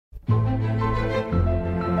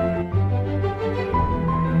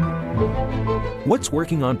What's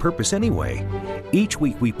working on purpose anyway? Each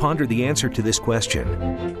week we ponder the answer to this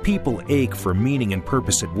question. People ache for meaning and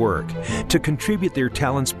purpose at work, to contribute their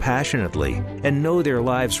talents passionately, and know their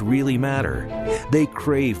lives really matter. They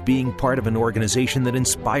crave being part of an organization that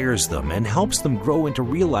inspires them and helps them grow into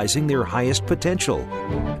realizing their highest potential.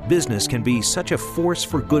 Business can be such a force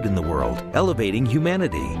for good in the world, elevating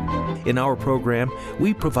humanity. In our program,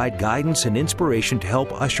 we provide guidance and inspiration to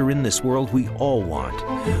help usher in this world we all want.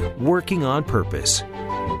 Working on purpose.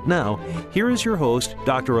 Now, here is your host,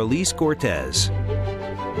 Dr. Elise Cortez.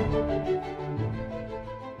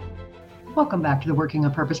 Welcome back to the Working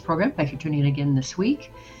on Purpose program. Thanks for tuning in again this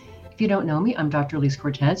week. If you don't know me, I'm Dr. Elise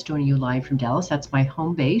Cortez, joining you live from Dallas. That's my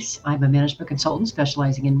home base. I'm a management consultant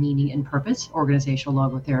specializing in meaning and purpose, organizational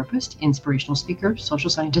logotherapist, inspirational speaker, social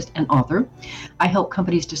scientist, and author. I help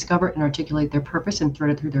companies discover and articulate their purpose and thread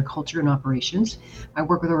it through their culture and operations. I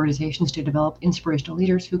work with organizations to develop inspirational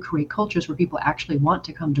leaders who create cultures where people actually want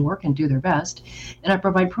to come to work and do their best. And I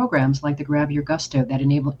provide programs like the Grab Your Gusto that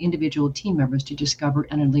enable individual team members to discover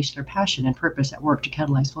and unleash their passion and purpose at work to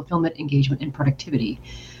catalyze fulfillment, engagement, and productivity.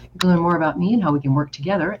 You can learn more about me and how we can work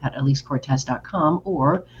together at elisecortez.com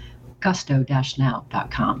or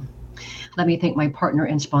gusto-now.com. Let me thank my partner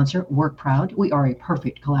and sponsor, WorkProud. We are a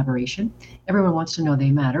perfect collaboration. Everyone wants to know they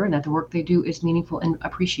matter and that the work they do is meaningful and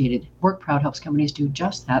appreciated. WorkProud helps companies do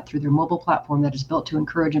just that through their mobile platform that is built to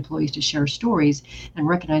encourage employees to share stories and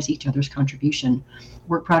recognize each other's contribution.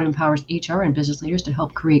 WorkProud empowers HR and business leaders to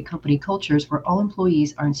help create company cultures where all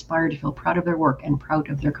employees are inspired to feel proud of their work and proud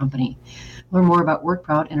of their company. Learn more about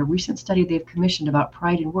WorkProud and a recent study they've commissioned about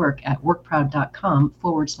pride in work at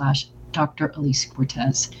workproud.com/Dr. Elise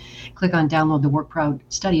Cortez. Click on download the WorkProud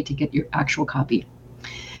study to get your actual copy.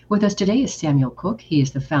 With us today is Samuel Cook. He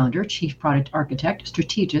is the founder, chief product architect,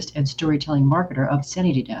 strategist, and storytelling marketer of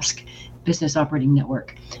SanityDesk Business Operating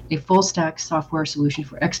Network, a full-stack software solution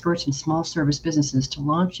for experts and small service businesses to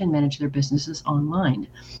launch and manage their businesses online.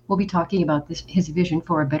 We'll be talking about his vision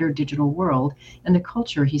for a better digital world and the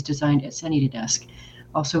culture he's designed at SanityDesk.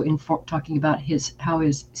 Also talking about how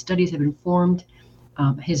his studies have informed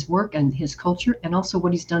his work and his culture, and also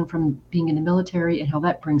what he's done from being in the military and how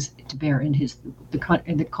that brings to bear in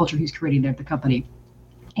the culture he's creating there at the company.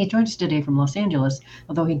 He joins us today from Los Angeles,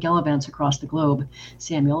 although he gallivants across the globe.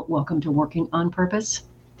 Samuel, welcome to Working on Purpose.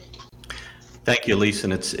 Thank you, Elise,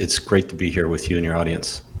 and it's great to be here with you and your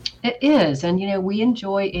audience. It is, and we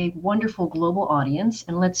enjoy a wonderful global audience,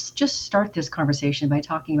 and let's just start this conversation by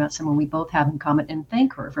talking about someone we both have in common and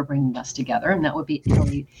thank her for bringing us together, and that would be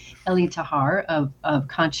Ellie Tahar of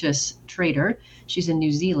Conscious Trader. She's in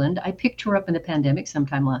New Zealand. I picked her up in the pandemic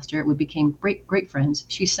sometime last year. We became great friends.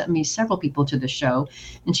 She sent me several people to the show,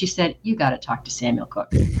 and she said, you got to talk to Samuel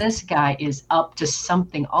Cook. This guy is up to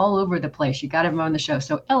something all over the place. You got him on the show.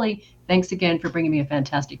 So Ellie, thanks again for bringing me a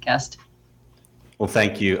fantastic guest. Well,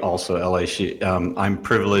 thank you also, Ellie. I'm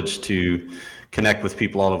privileged to connect with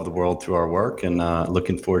people all over the world through our work, and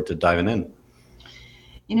looking forward to diving in.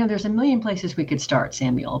 There's a million places we could start,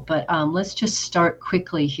 Samuel, but let's just start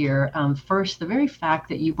quickly here. First, the very fact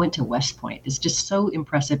that you went to West Point is just so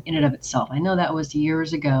impressive in and of itself. I know that was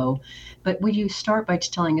years ago, but would you start by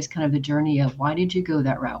just telling us kind of the journey of why did you go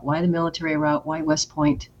that route? Why the military route? Why West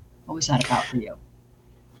Point? What was that about for you?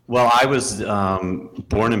 Well, I was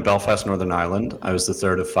born in Belfast, Northern Ireland. I was the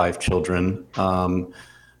third of 5 children.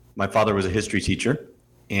 My father was a history teacher,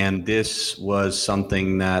 and this was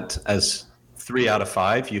something that as 3 out of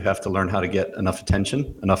 5, you have to learn how to get enough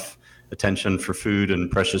attention for food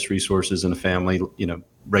and precious resources in a family,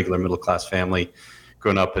 regular middle-class family,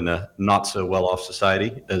 growing up in a not so well-off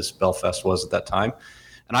society as Belfast was at that time.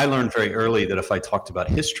 And I learned very early that if I talked about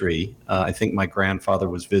history, I think my grandfather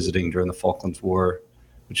was visiting during the Falklands War,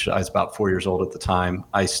 which I was about 4 years old at the time.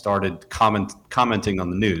 I started commenting on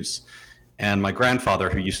the news. And my grandfather,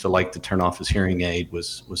 who used to like to turn off his hearing aid,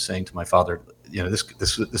 was saying to my father,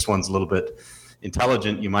 this one's a little bit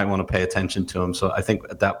intelligent. You might want to pay attention to him. So I think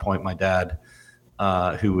at that point, my dad,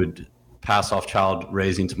 who would pass off child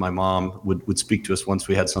raising to my mom, would speak to us once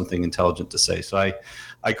we had something intelligent to say. So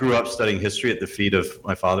I grew up studying history at the feet of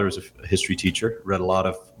my father, who was a history teacher, read a lot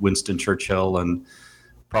of Winston Churchill, and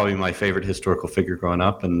probably my favorite historical figure growing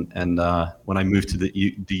up. And when I moved to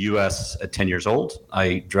the U.S. at 10 years old,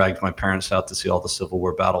 I dragged my parents out to see all the Civil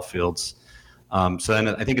War battlefields. So then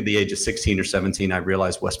I think at the age of 16 or 17, I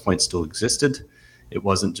realized West Point still existed. It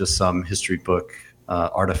wasn't just some history book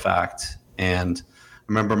artifact. And I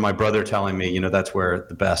remember my brother telling me, that's where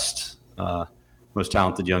the best, most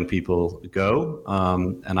talented young people go.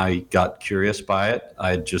 And I got curious by it.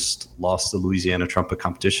 I had just lost the Louisiana trumpet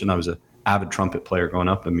competition. I was an avid trumpet player growing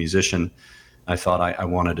up, a musician. I thought I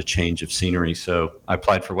wanted a change of scenery. So I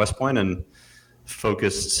applied for West Point and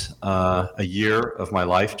focused a year of my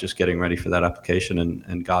life just getting ready for that application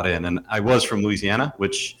and got in. And I was from Louisiana,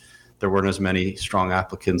 which there weren't as many strong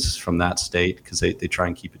applicants from that state because they try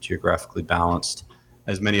and keep it geographically balanced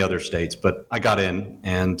as many other states. But I got in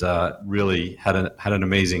and really had an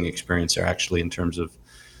amazing experience there, actually, in terms of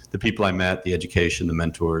the people I met, the education, the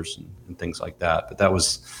mentors, and things like that. But that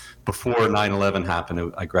was before 9/11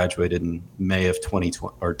 happened. I graduated in May of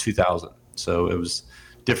 2000. So it was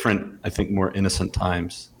different, I think, more innocent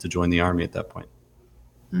times to join the Army at that point.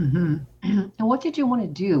 Mm-hmm. And what did you want to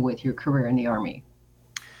do with your career in the Army?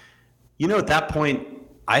 At that point,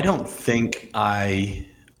 I don't think I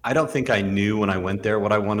knew when I went there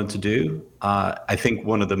what I wanted to do. I think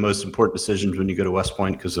one of the most important decisions when you go to West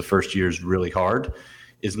Point, because the first year is really hard,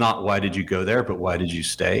 is not why did you go there, but why did you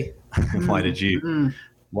stay? Why did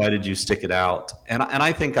you stick it out? And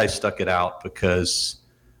I think I stuck it out because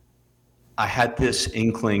I had this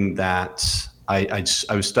inkling that I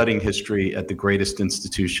was studying history at the greatest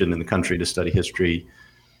institution in the country to study history,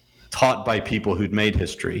 taught by people who'd made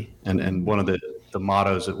history. And one of the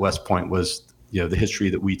mottos at West Point was, the history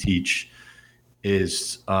that we teach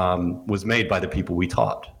was made by the people we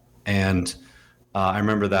taught. And I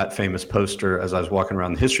remember that famous poster as I was walking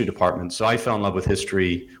around the history department. So I fell in love with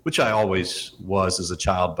history, which I always was as a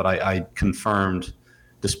child, but I confirmed,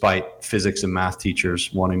 despite physics and math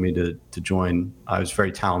teachers wanting me to join. I was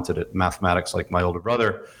very talented at mathematics like my older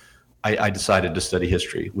brother. I decided to study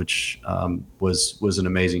history, which was an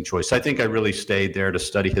amazing choice. I think I really stayed there to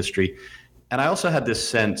study history. And I also had this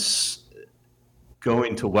sense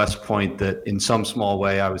going to West Point that in some small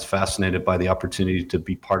way I was fascinated by the opportunity to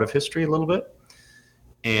be part of history a little bit.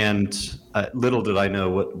 And little did I know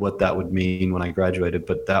what that would mean when I graduated,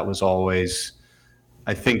 but that was always,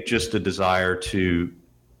 I think, just a desire to,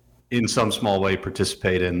 in some small way,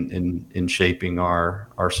 participate in shaping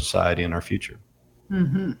our society and our future.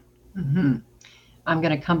 Mm-hmm. Mm-hmm. I'm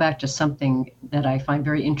going to come back to something that I find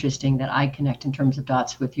very interesting that I connect in terms of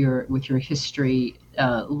dots with your history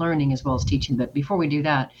learning as well as teaching. But before we do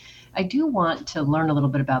that, I do want to learn a little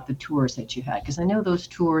bit about the tours that you had, because I know those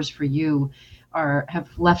tours for you have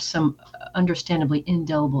left some understandably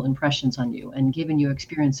indelible impressions on you and given you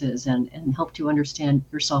experiences and helped you understand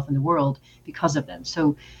yourself in the world because of them.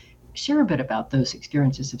 So share a bit about those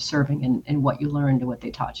experiences of serving and what you learned and what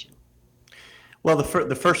they taught you. Well,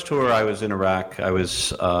 the first tour I was in Iraq, I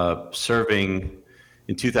was serving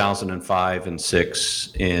in 2005 and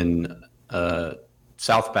 6 in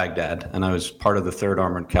South Baghdad, and I was part of the 3rd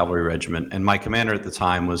Armored Cavalry Regiment. And my commander at the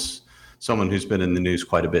time was someone who's been in the news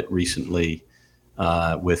quite a bit recently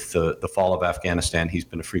with the fall of Afghanistan. He's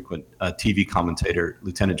been a frequent TV commentator,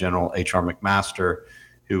 Lieutenant General H.R. McMaster,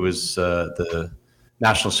 who was the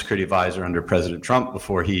National Security Advisor under President Trump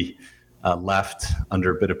before he left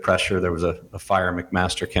under a bit of pressure. There was a Fire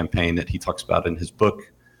McMaster campaign that he talks about in his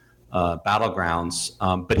book, Battlegrounds.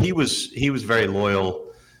 But he was very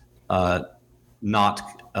loyal. He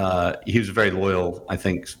was a very loyal, I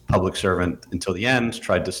think, public servant until the end.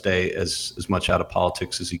 Tried to stay as much out of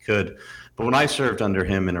politics as he could. But when I served under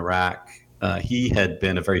him in Iraq, he had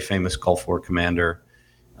been a very famous Gulf War commander.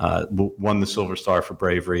 Won the Silver Star for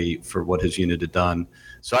bravery for what his unit had done.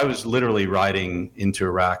 So I was literally riding into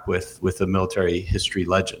Iraq with a military history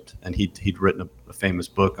legend, and he'd written a famous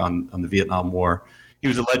book on the Vietnam War. He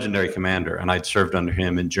was a legendary commander, and I'd served under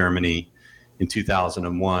him in Germany in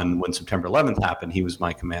 2001 when September 11th happened. He was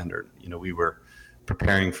my commander. We were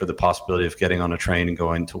preparing for the possibility of getting on a train and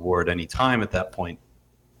going to war at any time at that point.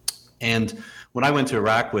 And when I went to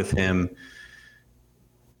Iraq with him,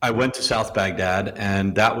 I went to South Baghdad,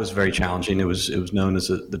 and that was very challenging. It was known as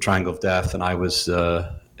the Triangle of Death, and I was an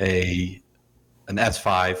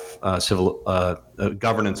S5 civil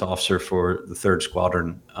governance officer for the 3rd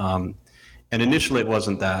Squadron. And initially, it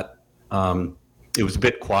wasn't that. It was a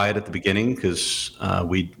bit quiet at the beginning because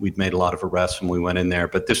we'd made a lot of arrests when we went in there.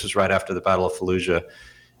 But this was right after the Battle of Fallujah,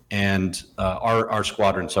 and our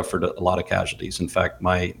squadron suffered a lot of casualties. In fact,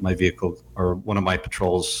 my vehicle, or one of my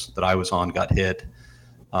patrols that I was on, got hit.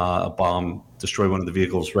 A bomb destroyed one of the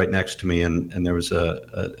vehicles right next to me, and there was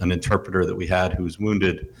an interpreter that we had who was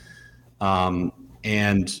wounded. And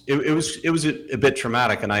it was a bit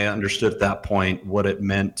traumatic, and I understood at that point what it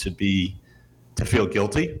meant to feel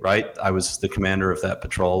guilty, right? I was the commander of that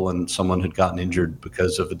patrol, and someone had gotten injured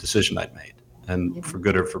because of a decision I'd made. And for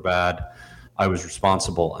good or for bad, I was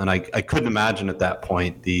responsible. And I couldn't imagine at that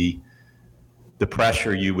point the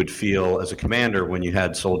pressure you would feel as a commander when you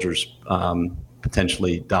had soldiers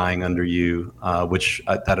potentially dying under you, which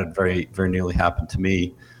that had very, very nearly happened to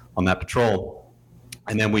me on that patrol.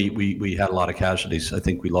 And then we had a lot of casualties. I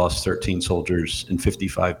think we lost 13 soldiers in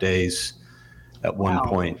 55 days at one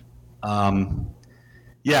point.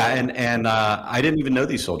 Yeah, and I didn't even know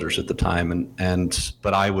these soldiers at the time,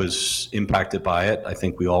 but I was impacted by it. I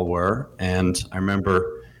think we all were, and I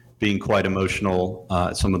remember being quite emotional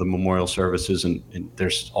at some of the memorial services, and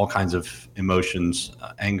there's all kinds of emotions,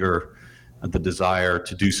 anger, the desire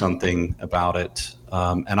to do something about it,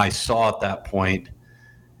 and I saw at that point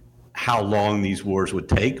how long these wars would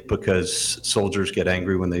take, because soldiers get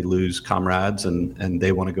angry when they lose comrades, and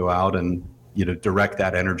they want to go out and direct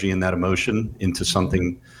that energy and that emotion into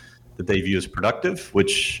something that they view as productive,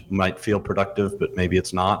 which might feel productive, but maybe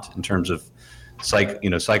it's not. In terms of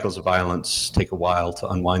cycles of violence take a while to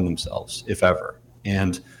unwind themselves, if ever.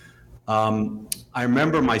 And I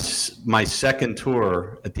remember my second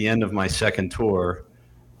tour. At the end of my second tour,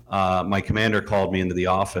 my commander called me into the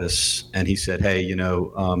office, and he said, "Hey,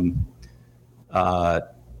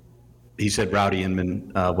 he said Rowdy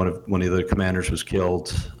Inman, one of the other commanders, was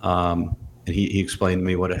killed." And he explained to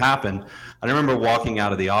me what had happened. I remember walking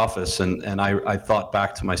out of the office, and I thought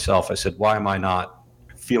back to myself. I said, why am I not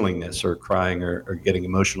feeling this or crying or getting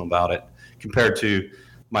emotional about it? Compared to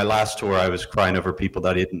my last tour, I was crying over people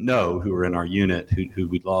that I didn't know who were in our unit who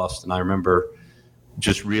we'd lost. And I remember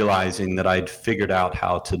just realizing that I'd figured out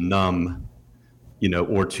how to numb,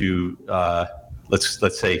 or to,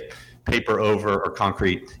 let's say, paper over or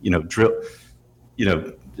concrete, drill.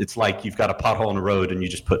 It's like you've got a pothole in the road and you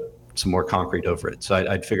just put some more concrete over it. So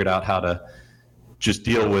I'd figured out how to just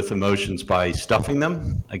deal with emotions by stuffing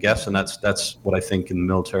them, I guess. And that's what I think in the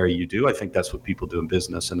military you do. I think that's what people do in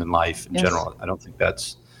business and in life in general. I don't think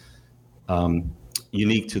that's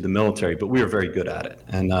unique to the military, but we were very good at it.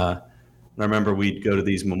 And I remember we'd go to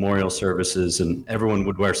these memorial services and everyone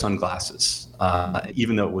would wear sunglasses,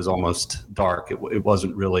 even though it was almost dark. It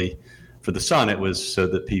wasn't really for the sun. It was so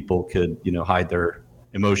that people could, hide their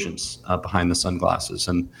emotions behind the sunglasses.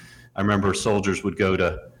 And I remember soldiers would go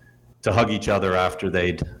to hug each other after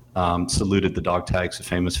they'd saluted the dog tags, the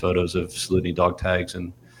famous photos of saluting dog tags,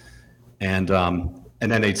 and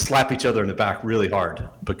then they'd slap each other in the back really hard,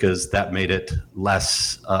 because that made it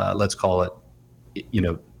less, let's call it,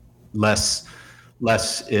 less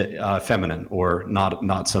feminine, or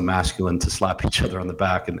not so masculine to slap each other on the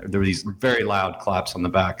back. And there were these very loud claps on the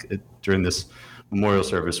back during this memorial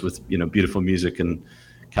service with beautiful music and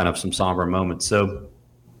kind of some somber moments. So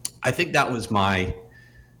I think that was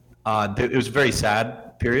it was a very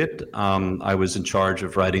sad period. I was in charge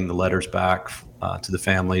of writing the letters back to the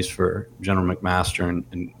families for General McMaster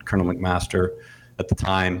and Colonel McMaster at the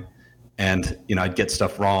time. And, I'd get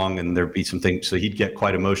stuff wrong and there'd be some things. So he'd get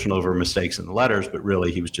quite emotional over mistakes in the letters, but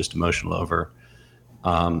really he was just emotional over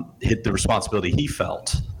the responsibility he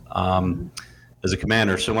felt as a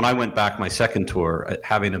commander. So when I went back my second tour,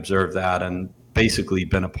 having observed that and basically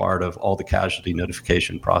been a part of all the casualty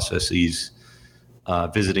notification processes,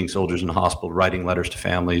 visiting soldiers in the hospital, writing letters to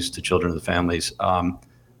families, to children of the families,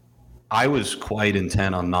 I was quite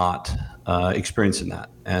intent on not experiencing that.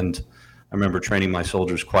 And I remember training my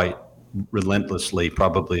soldiers quite relentlessly,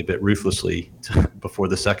 probably a bit ruthlessly, before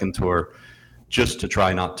the second tour, just to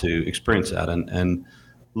try not to experience that. And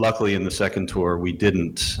luckily in the second tour, we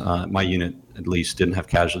didn't, my unit at least didn't have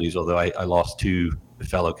casualties, although I lost two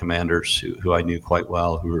fellow commanders who I knew quite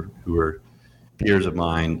well, who were peers of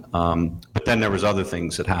mine. But then there was other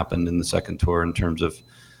things that happened in the second tour in terms of,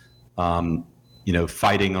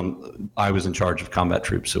 fighting. I was in charge of combat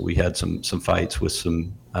troops, so we had some fights with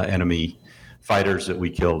some enemy fighters that we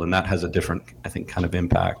killed, and that has a different, I think, kind of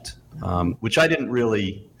impact, which I didn't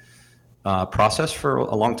really process for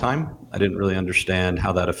a long time. I didn't really understand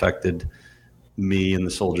how that affected me and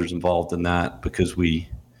the soldiers involved in that, because we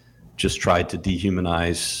just tried to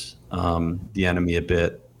dehumanize the enemy a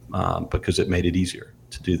bit, because it made it easier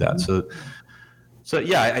to do that. So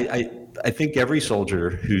yeah, I think every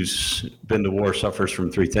soldier who's been to war suffers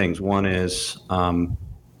from three things. One is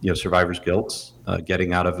survivor's guilt,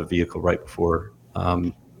 getting out of a vehicle right before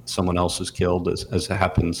someone else is killed, as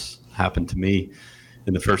happened to me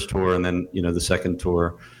in the first tour, and then the second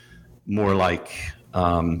tour, more like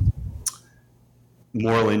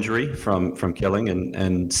moral injury from killing,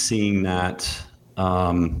 and seeing that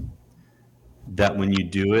that when you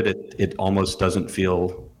do it almost doesn't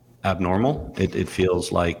feel abnormal. It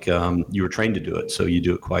feels like you were trained to do it, so you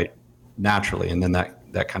do it quite naturally, and then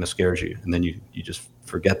that kind of scares you, and then you just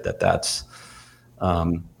forget that's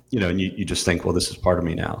and you just think, well, this is part of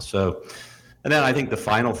me now. So, and then I think the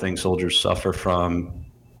final thing soldiers suffer from,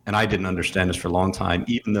 and I didn't understand this for a long time,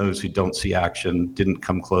 even those who don't see action, didn't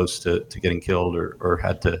come close to getting killed or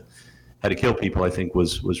had to kill people, I think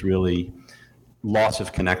was really loss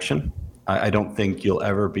of connection. I don't think you'll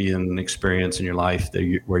ever be in an experience in your life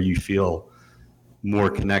where you feel more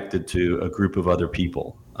connected to a group of other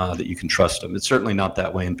people, that you can trust them. It's certainly not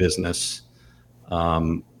that way in business.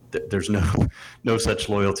 There's no such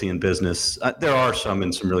loyalty in business. There are some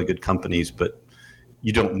in some really good companies, but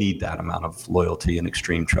you don't need that amount of loyalty and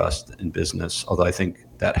extreme trust in business. Although I think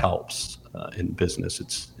that helps in business.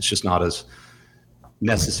 It's just not as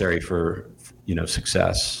necessary for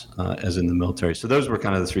success as in the military. So those were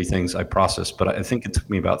kind of the three things I processed. But I think it took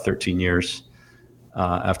me about 13 years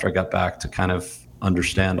after I got back to kind of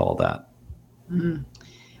understand all that. Mm-hmm.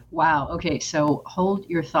 Wow. Okay. So hold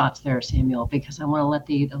your thoughts there, Samuel, because I want to let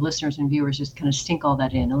the listeners and viewers just kind of sink all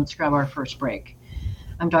that in. And let's grab our first break.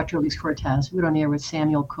 I'm Dr. Elise Cortez. We're on air with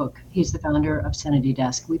Samuel Cook. He's the founder of Sanity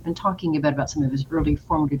Desk. We've been talking about some of his early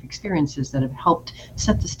formative experiences that have helped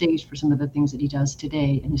set the stage for some of the things that he does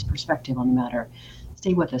today and his perspective on the matter.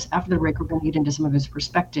 Stay with us. After the break, we're going to get into some of his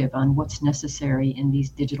perspective on what's necessary in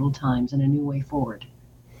these digital times and a new way forward.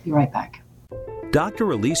 Be right back.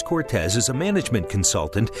 Dr. Elise Cortez is a management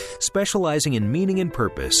consultant specializing in meaning and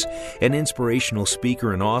purpose. An inspirational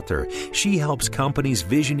speaker and author, she helps companies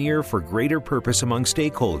visioneer for greater purpose among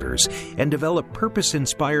stakeholders and develop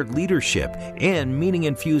purpose-inspired leadership and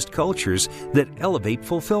meaning-infused cultures that elevate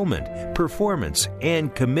fulfillment, performance,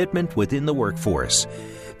 and commitment within the workforce.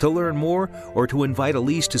 To learn more or to invite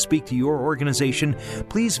Elise to speak to your organization,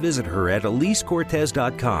 please visit her at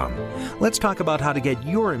EliseCortez.com. Let's talk about how to get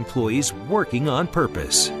your employees working on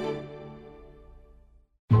purpose.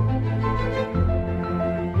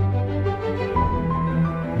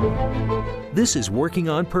 This is Working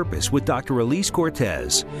on Purpose with Dr. Elise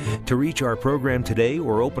Cortez. To reach our program today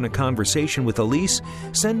or open a conversation with Elise,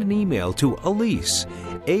 send an email to Elise,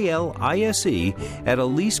 A-L-I-S-E, at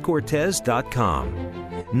EliseCortez.com.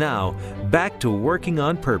 Now, back to Working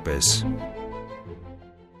on Purpose.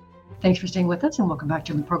 Thanks for staying with us and welcome back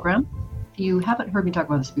to the program. If you haven't heard me talk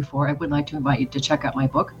about this before, I would like to invite you to check out my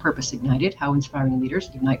book, Purpose Ignited, How Inspiring Leaders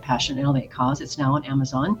Ignite Passion and Elevate Cause. It's now on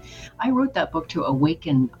Amazon. I wrote that book to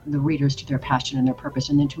awaken the readers to their passion and their purpose,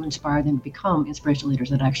 and then to inspire them to become inspirational leaders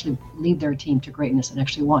that actually lead their team to greatness and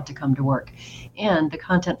actually want to come to work. And the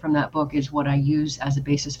content from that book is what I use as a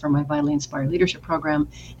basis for my Vitally Inspired Leadership Program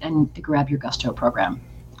and the Grab Your Gusto program.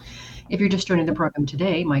 If you're just joining the program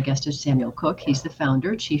today, my guest is Samuel Cook. He's the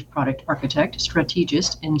founder, chief product architect,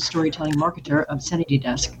 strategist, and storytelling marketer of Sanity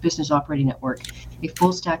Desk Business Operating Network, a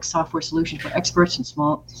full-stack software solution for experts and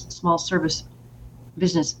small service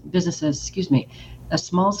businesses. A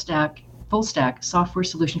full-stack software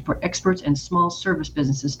solution for experts and small service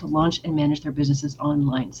businesses to launch and manage their businesses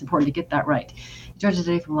online. It's important to get that right. He joins us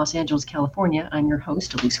today from Los Angeles, California. I'm your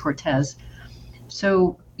host, Elise Cortez.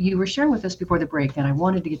 So you were sharing with us before the break that I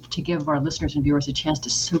wanted to give our listeners and viewers a chance to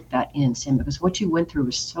soak that in, Sam, because what you went through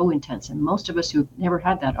was so intense. And most of us who've never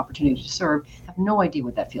had that opportunity to serve have no idea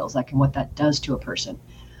what that feels like and what that does to a person.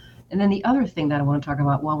 And then the other thing that I want to talk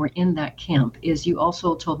about while we're in that camp is you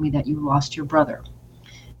also told me that you lost your brother.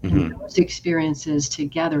 Mm-hmm. And those experiences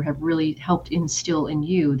together have really helped instill in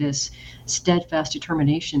you this steadfast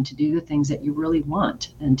determination to do the things that you really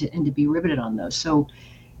want and to be riveted on those. So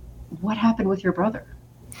what happened with your brother?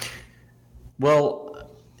 Well,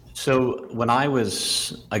 so when I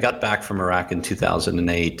got back from Iraq in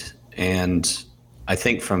 2008, and I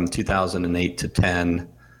think from 2008 to 10,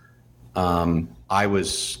 I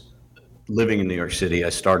was living in New York City. I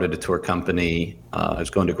started a tour company. I was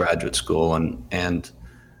going to graduate school, and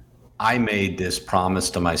I made this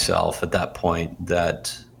promise to myself at that point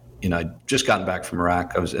that, I'd just gotten back from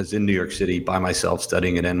Iraq. I was in New York City by myself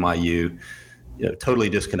studying at NYU, totally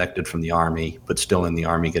disconnected from the Army, but still in the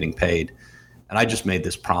Army getting paid. And I just made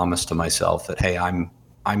this promise to myself that, hey, I'm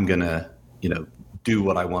going to, do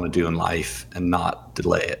what I want to do in life and not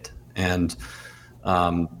delay it. And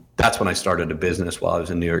that's when I started a business while I was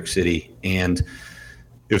in New York City. And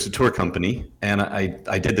it was a tour company. And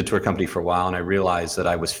I did the tour company for a while, and I realized that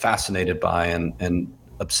I was fascinated by and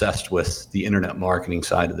obsessed with the internet marketing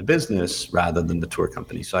side of the business rather than the tour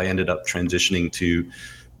company. So I ended up transitioning to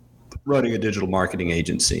running a digital marketing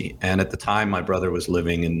agency. And at the time, my brother was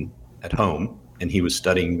living at home, and he was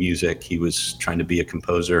studying music. He was trying to be a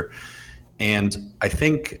composer. And I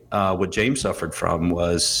think what James suffered from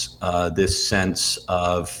was this sense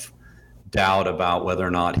of doubt about whether or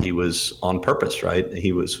not he was on purpose, right?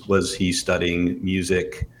 Was he studying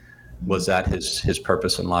music? Was that his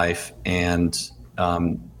purpose in life? And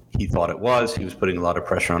he thought it was. He was putting a lot of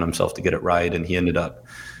pressure on himself to get it right. And he ended up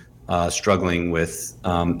struggling with,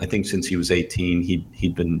 I think since he was 18,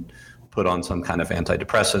 he'd been put on some kind of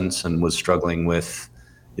antidepressants and was struggling with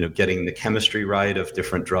getting the chemistry right of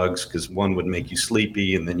different drugs, because one would make you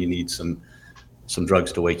sleepy and then you need some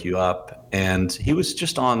drugs to wake you up. And he was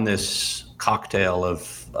just on this cocktail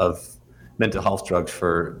of mental health drugs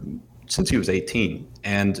since he was 18.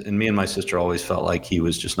 And me and my sister always felt like he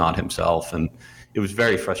was just not himself. And it was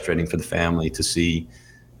very frustrating for the family to see,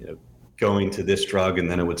 going to this drug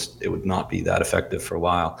and then it would not be that effective for a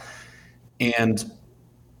while. And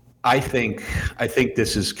I think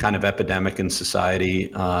this is kind of epidemic in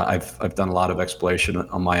society. I've done a lot of exploration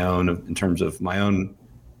on my own in terms of my own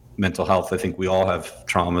mental health. I think we all have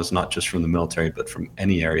traumas, not just from the military, but from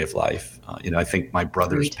any area of life. I think my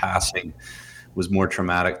brother's passing was more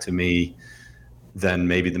traumatic to me than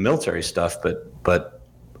maybe the military stuff. But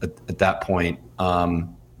at that point, I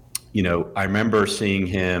remember seeing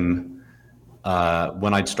him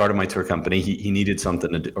when I'd started my tour company. He needed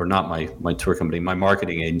something to do, or not my tour company, my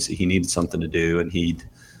marketing agency. He needed something to do, and he'd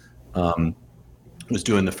was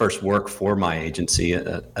doing the first work for my agency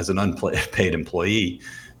as an unpaid employee,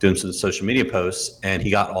 doing some social media posts, and he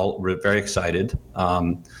got very excited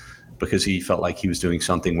because he felt like he was doing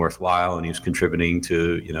something worthwhile and he was contributing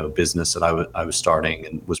to a business that I was starting,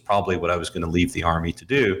 and was probably what I was going to leave the Army to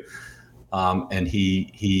do. And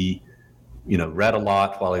he read a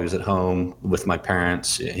lot while he was at home with my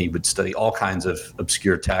parents. He would study all kinds of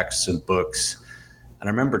obscure texts and books. And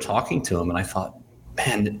I remember talking to him and I thought,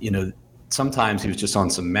 man, sometimes he was just on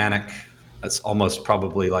some manic, that's almost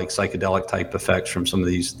probably like psychedelic type effects from some of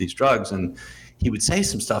these drugs. And he would say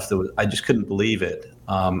some stuff that I just couldn't believe it.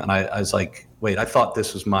 And I was like, wait, I thought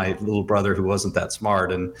this was my little brother who wasn't that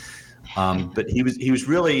smart. And but he was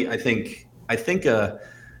really, I think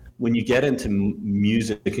when you get into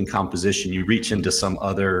music and composition, you reach into some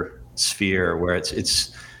other sphere where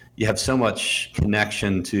it's you have so much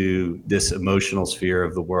connection to this emotional sphere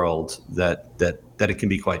of the world that it can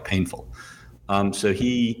be quite painful. So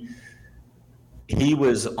he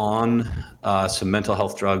was on some mental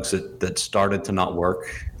health drugs that started to not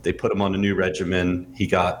work. They put him on a new regimen. He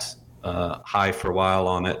got high for a while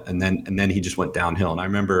on it, and then he just went downhill. And I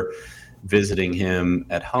remember visiting him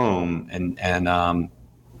at home, and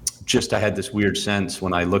I had this weird sense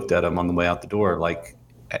when I looked at him on the way out the door, like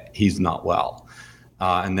he's not well.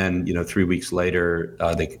 And then 3 weeks later,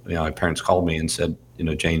 my parents called me and said,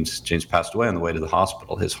 James passed away on the way to the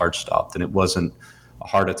hospital. His heart stopped, and it wasn't a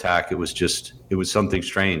heart attack. It was something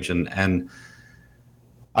strange. And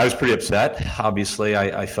I was pretty upset. Obviously,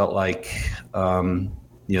 I felt like,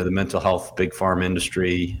 the mental health big pharma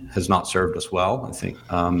industry has not served us well. I think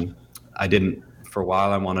for a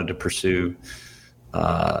while, I wanted to pursue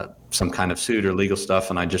some kind of suit or legal stuff.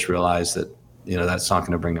 And I just realized that, that's not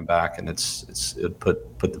going to bring him back. And it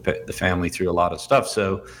put the family through a lot of stuff.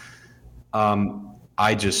 So,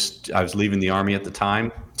 I was leaving the Army at the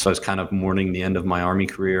time. So I was kind of mourning the end of my Army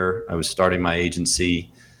career. I was starting my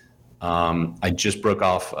agency. I just broke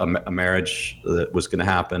off a marriage that was going to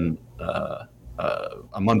happen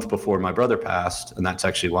a month before my brother passed. And that's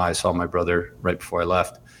actually why I saw my brother right before I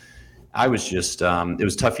left. I was just, it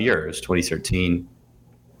was a tough year. It was 2013.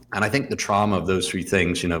 And I think the trauma of those three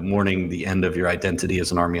things, mourning the end of your identity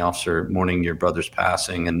as an Army officer, mourning your brother's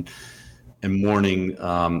passing, and mourning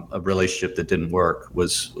a relationship that didn't work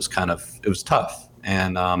was it was tough.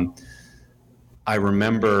 And I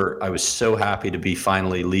remember I was so happy to be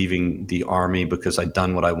finally leaving the Army because I'd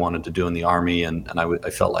done what I wanted to do in the Army, and I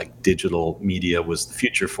felt like digital media was the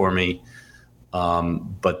future for me.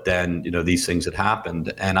 But then, these things had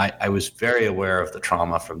happened, and I was very aware of the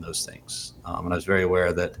trauma from those things. And I was very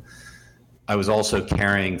aware that I was also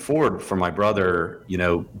carrying forward for my brother.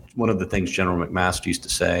 One of the things General McMaster used to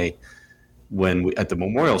say at the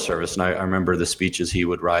memorial service, and I remember the speeches he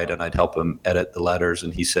would write, and I'd help him edit the letters.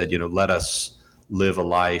 And he said, let us live a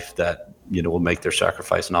life that, will make their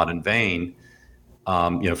sacrifice not in vain,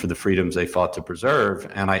 for the freedoms they fought to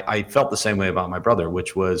preserve. And I felt the same way about my brother,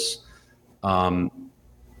 which was,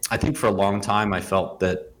 I think for a long time, I felt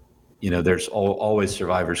that, there's always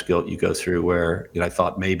survivor's guilt you go through where, I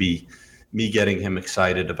thought maybe me getting him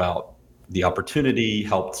excited about the opportunity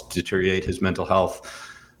helped deteriorate his mental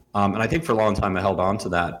health. And I think for a long time I held on to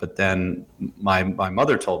that. But then my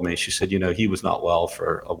mother told me, she said, he was not well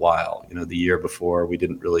for a while. The year before, we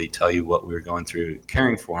didn't really tell you what we were going through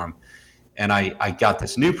caring for him. And I got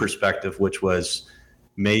this new perspective, which was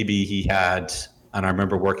maybe he had, and I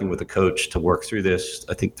remember working with a coach to work through this,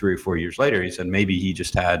 I think 3 or 4 years later, he said maybe he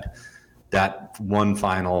just had that one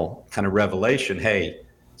final kind of revelation, hey,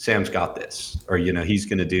 Sam's got this, or, he's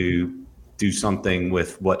going to do something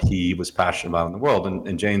with what he was passionate about in the world.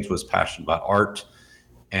 And James was passionate about art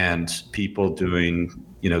and people doing,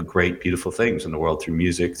 great, beautiful things in the world through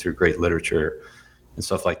music, through great literature. and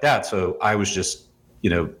stuff like that. So I was just,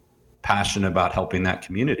 passionate about helping that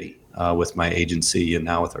community with my agency and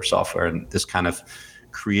now with our software and this kind of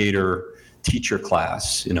creator teacher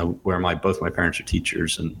class, where both my parents are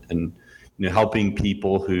teachers and helping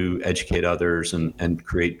people who educate others and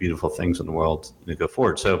create beautiful things in the world go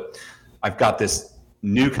forward. So I've got this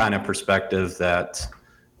new kind of perspective that,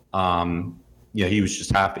 he was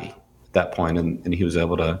just happy at that point and he was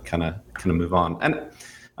able to kind of move on. And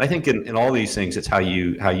I think in all these things, it's how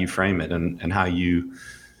you frame it and how you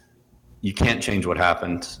can't change what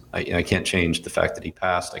happened. I can't change the fact that he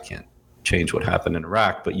passed. I can't change what happened in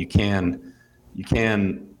Iraq, but you can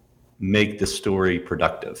make the story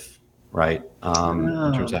productive, right?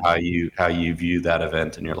 In terms of how you view that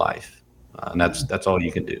event in your life, and that's all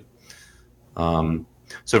you can do.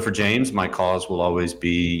 So for James, my cause will always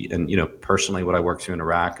be, and personally, what I work through in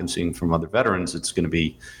Iraq and seeing from other veterans, it's going to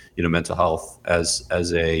be, mental health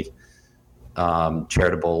as a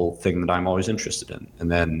charitable thing that I'm always interested in,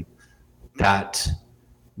 and then that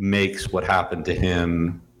makes what happened to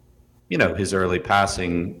him, his early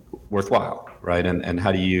passing, worthwhile, right? And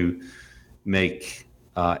how do you make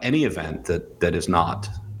any event that is not,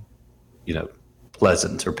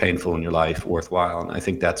 pleasant or painful in your life worthwhile? And I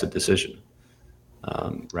think that's a decision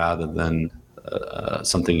rather than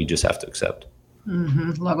something you just have to accept.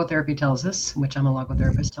 Mm-hmm. Logotherapy tells us, which I'm a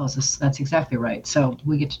logotherapist, tells us that's exactly right. So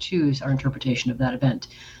we get to choose our interpretation of that event.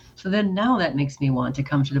 So then now that makes me want to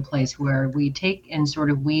come to the place where we take and sort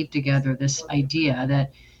of weave together this idea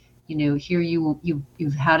that, here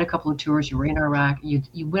you've had a couple of tours, you were in Iraq,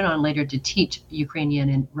 you went on later to teach Ukrainian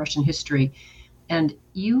and Russian history. And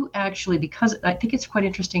you actually, because I think it's quite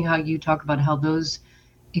interesting how you talk about how those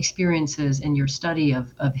experiences and your study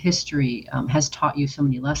of history has taught you so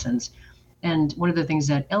many lessons. And one of the things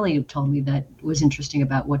that Ellie told me that was interesting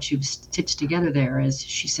about what you've stitched together there is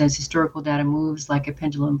she says historical data moves like a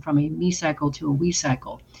pendulum from a me cycle to a we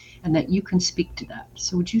cycle, and that you can speak to that.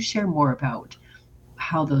 So would you share more about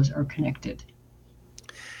how those are connected?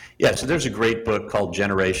 Yeah, so there's a great book called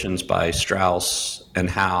Generations by Strauss and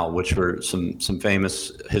Howe, which were some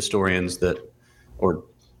famous historians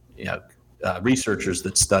researchers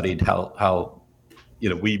that studied how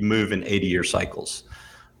we move in 80-year cycles.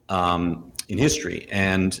 In history,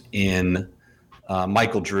 and in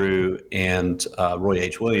Michael Drew and Roy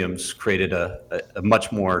H. Williams created a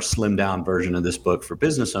much more slimmed down version of this book for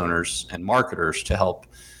business owners and marketers to help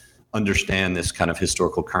understand this kind of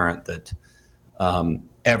historical current that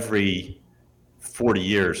every 40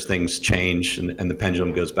 years things change and the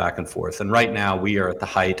pendulum goes back and forth. And right now we are at the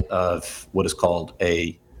height of what is called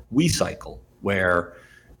a we cycle, where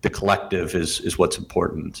the collective is what's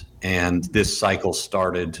important. And this cycle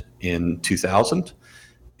started in 2000,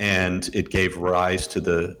 and it gave rise to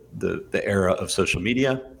the era of social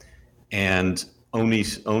media. And only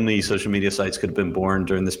social media sites could have been born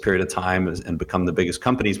during this period of time and become the biggest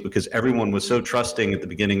companies, because everyone was so trusting at the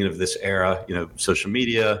beginning of this era, social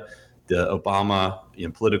media, the Obama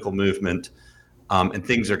political movement, and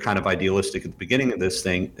things are kind of idealistic at the beginning of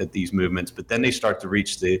these movements, but then they start to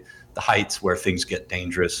reach the heights where things get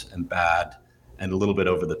dangerous and bad and a little bit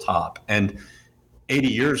over the top. And 80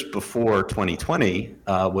 years before 2020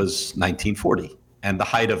 was 1940, and the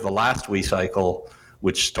height of the last we cycle,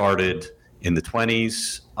 which started in the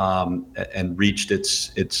 20s and reached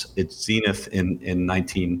its zenith in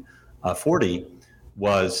 1940.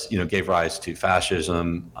 Was, gave rise to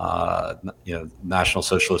fascism, National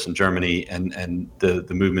Socialism in Germany, and the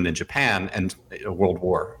movement in Japan, and World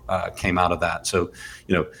War came out of that. So,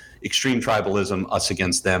 extreme tribalism, us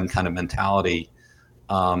against them kind of mentality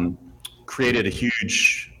created a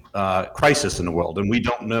huge crisis in the world. And we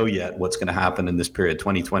don't know yet what's going to happen in this period.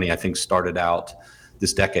 2020, I think, started out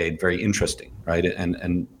this decade very interesting, right?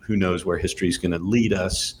 And who knows where history is going to lead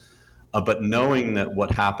us. But knowing that what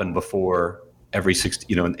happened before every 60,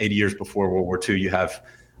 in 80 years before World War II, you have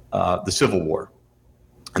the Civil War.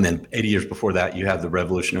 And then 80 years before that, you have the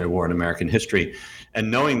Revolutionary War in American history. And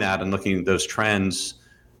knowing that and looking at those trends,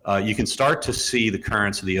 you can start to see the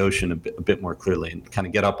currents of the ocean a bit more clearly and kind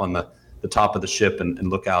of get up on the top of the ship and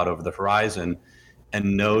look out over the horizon and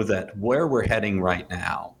know that where we're heading right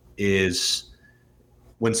now is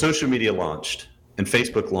when social media launched and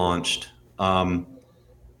Facebook launched,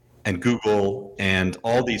 and Google and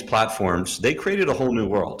all these platforms, they created a whole new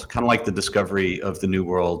world, kind of like the discovery of the new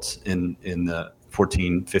world in the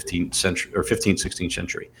 14th, 15th century or 15th, 16th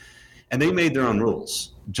century. And they made their own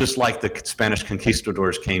rules, just like the Spanish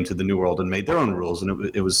conquistadors came to the New World and made their own rules.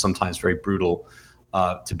 And it was sometimes very brutal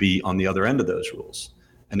to be on the other end of those rules.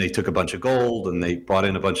 And they took a bunch of gold and they brought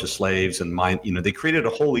in a bunch of slaves and they created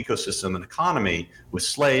a whole ecosystem and economy with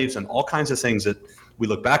slaves and all kinds of things that we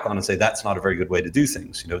look back on and say that's not a very good way to do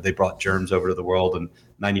things. They brought germs over to the world, and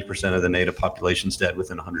 90% of the native population's dead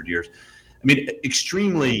within 100 years. I mean,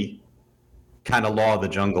 extremely kind of law of the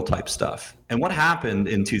jungle type stuff. And what happened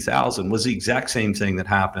in 2000 was the exact same thing that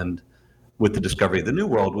happened with the discovery of the new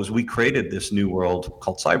world. Was we created this new world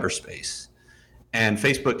called cyberspace. And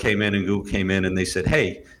Facebook came in and Google came in and they said,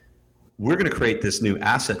 hey, we're going to create this new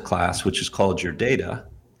asset class, which is called your data,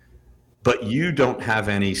 but you don't have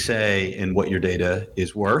any say in what your data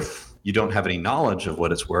is worth. You don't have any knowledge of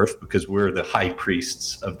what it's worth because we're the high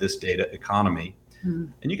priests of this data economy.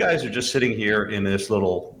 And you guys are just sitting here in this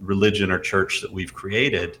little religion or church that we've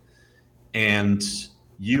created, and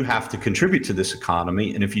you have to contribute to this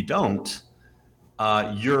economy. And if you don't,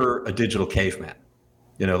 you're a digital caveman,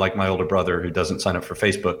 like my older brother who doesn't sign up for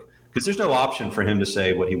Facebook, because there's no option for him to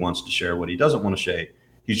say what he wants to share, what he doesn't want to say.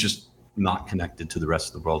 He's just not connected to the rest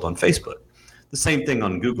of the world on Facebook. The same thing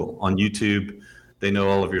on Google, on YouTube. They know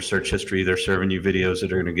all of your search history. They're serving you videos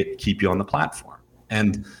that are going to keep you on the platform.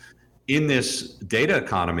 And in this data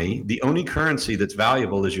economy, the only currency that's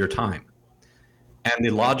valuable is your time. And the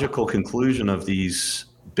logical conclusion of these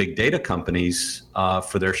big data companies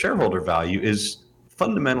for their shareholder value is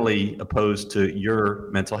fundamentally opposed to your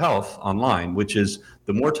mental health online, which is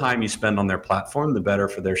the more time you spend on their platform, the better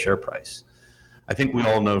for their share price. I think we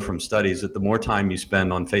all know from studies that the more time you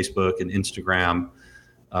spend on Facebook and Instagram,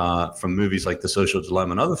 from movies like The Social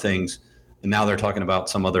Dilemma and other things, and now they're talking about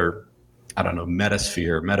some other, I don't know,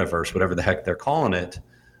 metasphere, metaverse, whatever the heck they're calling it,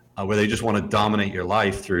 where they just want to dominate your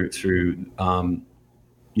life through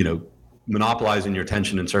monopolizing your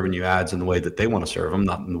attention and serving you ads in the way that they want to serve them,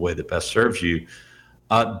 not in the way that best serves you.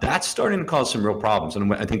 That's starting to cause some real problems.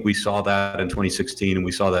 And I think we saw that in 2016 and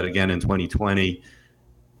we saw that again in 2020.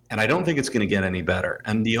 And I don't think it's going to get any better.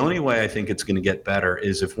 And the only way I think it's going to get better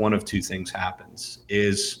is if one of two things happens,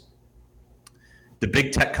 is the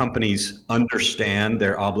big tech companies understand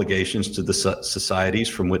their obligations to the societies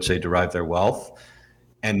from which they derive their wealth.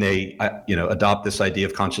 And they, adopt this idea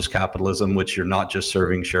of conscious capitalism, which you're not just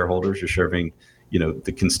serving shareholders, you're serving,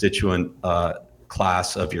 the constituent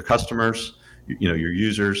class of your customers, your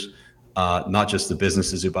users, not just the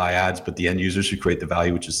businesses who buy ads, but the end users who create the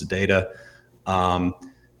value, which is the data.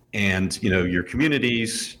 And your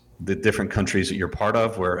communities, the different countries that you're part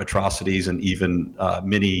of, where atrocities and even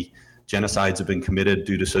many genocides have been committed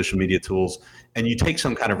due to social media tools, and you take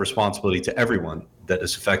some kind of responsibility to everyone that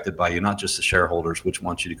is affected by you, not just the shareholders, which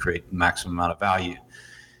want you to create the maximum amount of value.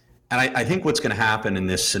 And I think what's going to happen in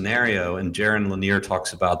this scenario, and Jaron Lanier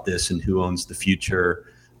talks about this in Who Owns the Future,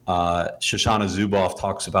 Shoshana Zuboff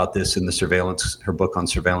talks about this in her book on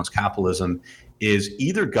surveillance capitalism, is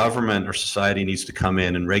either government or society needs to come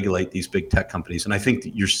in and regulate these big tech companies. And I think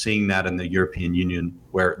that you're seeing that in the European Union,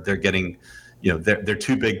 where they're getting, they're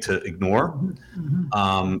too big to ignore.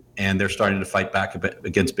 And they're starting to fight back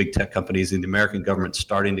against big tech companies, and the American government's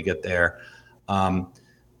starting to get there.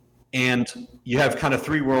 And you have kind of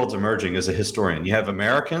three worlds emerging as a historian. You have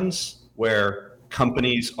Americans, where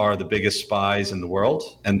companies are the biggest spies in the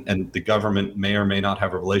world, and the government may or may not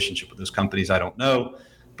have a relationship with those companies. I don't know,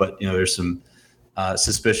 but there's some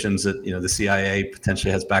suspicions that the CIA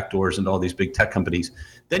potentially has backdoors into all these big tech companies.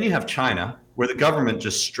 Then you have China, where the government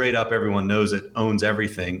just straight up, everyone knows it, owns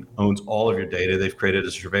everything, owns all of your data. They've created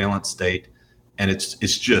a surveillance state, and it's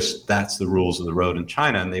just, that's the rules of the road in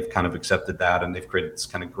China, and they've kind of accepted that, and they've created this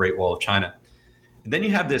kind of Great Wall of China. And then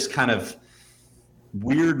you have this kind of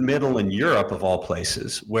weird middle in Europe, of all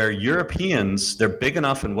places, where Europeans, they're big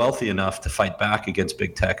enough and wealthy enough to fight back against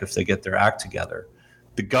big tech if they get their act together.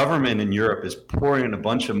 The government in Europe is pouring in a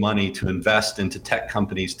bunch of money to invest into tech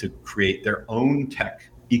companies to create their own tech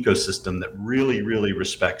ecosystem that really, really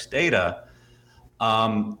respects data.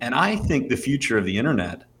 And I think the future of the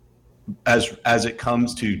internet, as it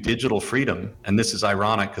comes to digital freedom, and this is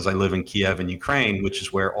ironic because I live in Kiev in Ukraine, which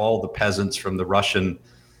is where all the peasants from the Russian,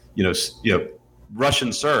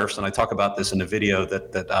 Russian serfs, and I talk about this in a video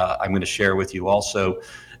that I'm going to share with you also,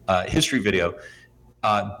 history video.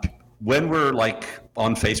 When we're like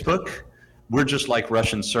on Facebook, we're just like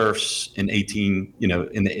Russian serfs in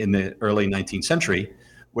in the early 19th century,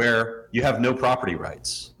 where you have no property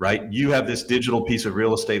rights, right? You have this digital piece of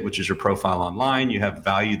real estate, which is your profile online. You have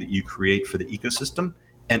value that you create for the ecosystem,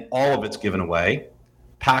 and all of it's given away,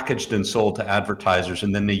 packaged and sold to advertisers,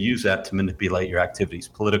 and then they use that to manipulate your activities,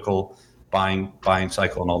 political, buying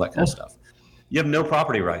cycle, and all that kind of stuff. You have no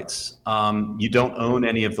property rights. You don't own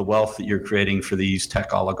any of the wealth that you're creating for these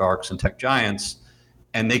tech oligarchs and tech giants,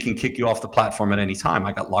 and they can kick you off the platform at any time.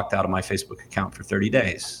 I got locked out of my Facebook account for 30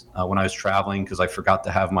 days when I was traveling because I forgot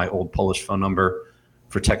to have my old Polish phone number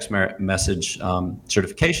for text message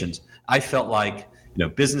certifications. I felt like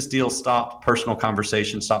business deals stopped, personal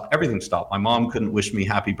conversations stopped, everything stopped. My mom couldn't wish me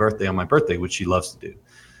happy birthday on my birthday, which she loves to do.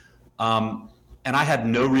 And I had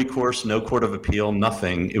no recourse, no court of appeal,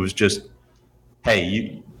 nothing. It was just,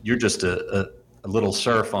 hey, you're just a little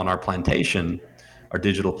serf on our plantation, our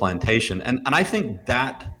digital plantation. And I think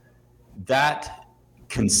that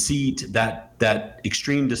conceit, that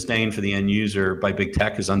extreme disdain for the end user by big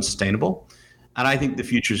tech is unsustainable. And I think the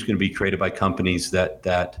future is going to be created by companies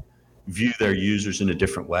that view their users in a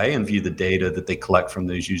different way and view the data that they collect from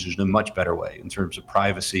those users in a much better way in terms of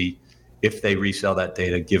privacy. If they resell that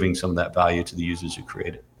data, giving some of that value to the users who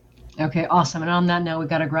create it. Okay, awesome. And on that note, we've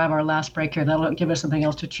got to grab our last break here. That'll give us something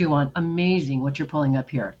else to chew on. Amazing what you're pulling up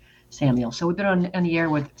here, Samuel. So we've been on the air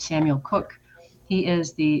with Samuel Cook. He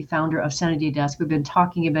is the founder of Sanity Desk. We've been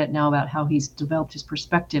talking a bit now about how he's developed his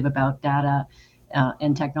perspective about data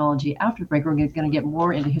and technology. After the break, we're going to get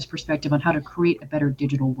more into his perspective on how to create a better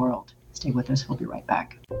digital world. Stay with us. We'll be right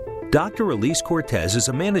back. Dr. Elise Cortez is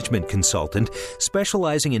a management consultant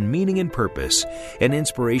specializing in meaning and purpose. An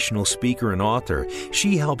inspirational speaker and author,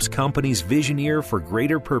 she helps companies visioneer for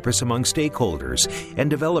greater purpose among stakeholders and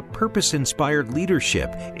develop purpose-inspired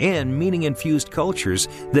leadership and meaning-infused cultures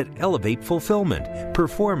that elevate fulfillment,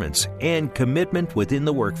 performance, and commitment within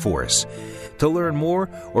the workforce. To learn more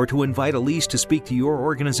or to invite Elise to speak to your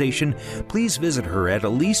organization, please visit her at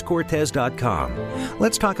EliseCortez.com.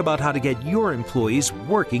 Let's talk about how to get your employees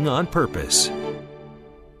working on purpose.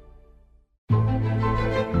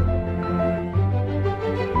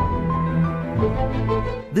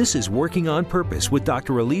 This is Working on Purpose with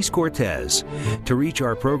Dr. Elise Cortez. To reach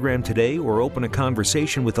our program today or open a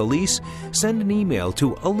conversation with Elise, send an email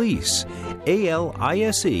to Elise,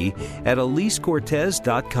 A-L-I-S-E, at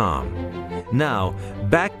EliseCortez.com. Now,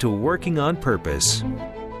 back to Working on Purpose.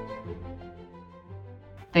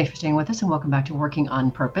 Thanks for staying with us and welcome back to Working on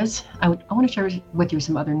Purpose. I want to share with you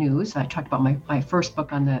some other news. I talked about my first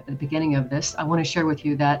book on the beginning of this. I want to share with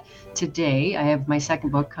you that today I have my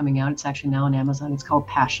second book coming out. It's actually now on Amazon. It's called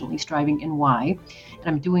Passionately Striving and Why. And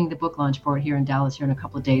I'm doing the book launch for it here in Dallas here in a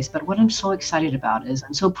couple of days. But what I'm so excited about is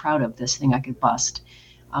I'm so proud of this thing I could bust.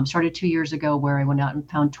 Started 2 years ago where I went out and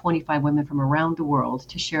found 25 women from around the world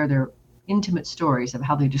to share their intimate stories of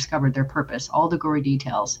how they discovered their purpose, all the gory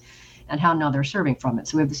details, and how now they're serving from it.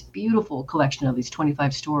 So we have this beautiful collection of these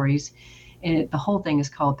 25 stories. And the whole thing is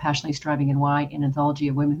called Passionately Striving and Why, an anthology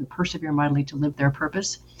of women who persevere mightily to live their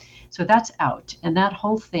purpose. So that's out. And that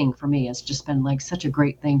whole thing for me has just been like such a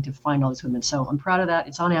great thing to find all these women. So I'm proud of that.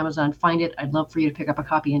 It's on Amazon. Find it. I'd love for you to pick up a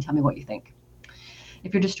copy and tell me what you think.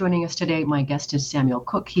 If you're just joining us today, my guest is Samuel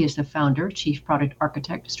Cook. He is the founder, chief product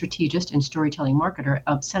architect, strategist, and storytelling marketer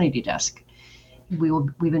of Sanity Desk.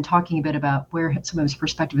 We've been talking a bit about where some of his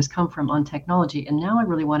perspective has come from on technology, and now I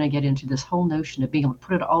really want to get into this whole notion of being able to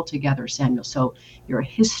put it all together, Samuel. So you're a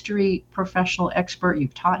history professional expert,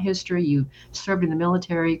 you've taught history, you've served in the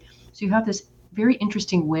military, so you have this very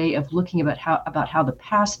interesting way of looking about how the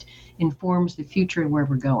past informs the future and where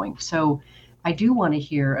we're going. So I do want to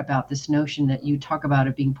hear about this notion that you talk about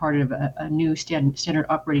of being part of a new standard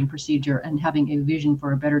operating procedure and having a vision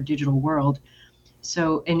for a better digital world.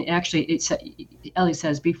 So, and actually, Ellie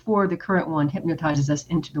says, before the current one hypnotizes us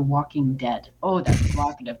into the walking dead. Oh, that's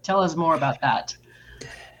provocative. Tell us more about that.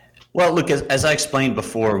 Well, look, as I explained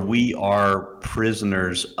before, we are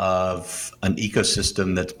prisoners of an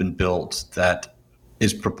ecosystem that's been built that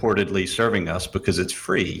is purportedly serving us because it's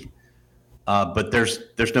free. But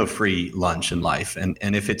there's no free lunch in life.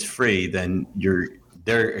 And if it's free, then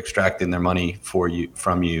they're extracting their money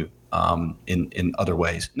from you. In other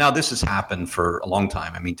ways. Now, this has happened for a long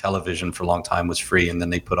time. I mean, television for a long time was free, and then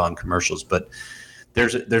they put on commercials. But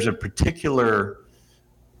there's a particular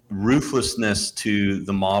ruthlessness to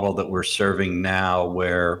the model that we're serving now,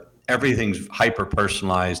 where everything's hyper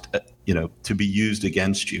personalized, to be used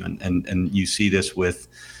against you. And you see this with,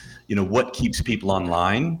 what keeps people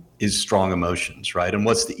online is strong emotions, right? And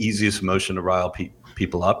what's the easiest emotion to rile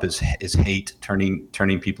people up is hate,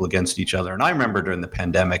 turning people against each other. And I remember during the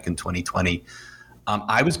pandemic in 2020,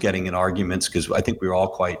 I was getting in arguments because I think we were all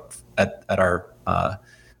quite at our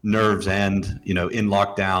nerves end, in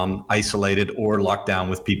lockdown, isolated, or locked down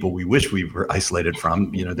with people we wish we were isolated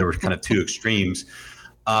from. There were kind of two extremes.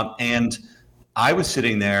 And I was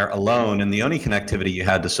sitting there alone, and the only connectivity you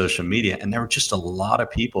had to social media. And there were just a lot of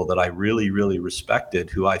people that I really, really respected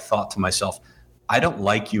who I thought to myself, I don't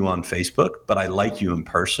like you on Facebook, but I like you in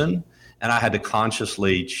person. And I had to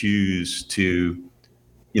consciously choose to,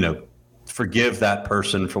 forgive that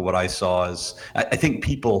person for what I saw as, I think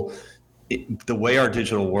people, the way our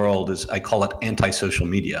digital world is, I call it anti-social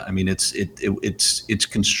media. I mean, it's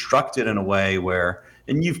constructed in a way where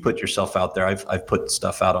and you've put yourself out there. I've put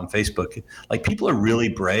stuff out on Facebook. Like, people are really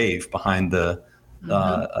brave behind an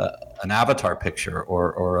avatar picture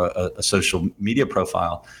or a social media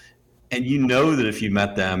profile. And you know that if you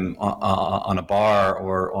met them on a bar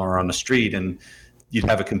or on a street, and you'd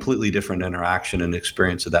have a completely different interaction and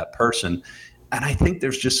experience of that person. And I think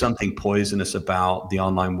there's just something poisonous about the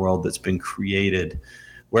online world that's been created,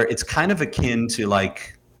 where it's kind of akin to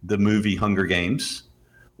like the movie Hunger Games,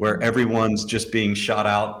 where everyone's just being shot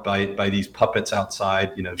out by these puppets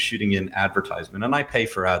outside, shooting in advertisement. And I pay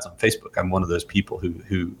for ads on Facebook. I'm one of those people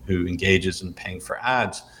who engages in paying for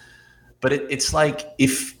ads. But it's like,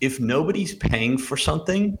 if nobody's paying for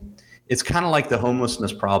something, it's kind of like the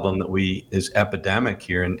homelessness problem that is epidemic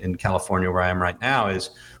here in California, where I am right now, is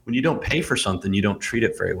when you don't pay for something, you don't treat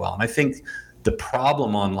it very well. And I think the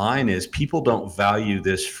problem online is people don't value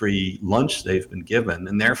this free lunch they've been given,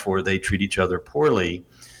 and therefore they treat each other poorly,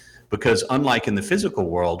 because unlike in the physical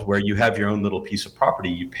world where you have your own little piece of property,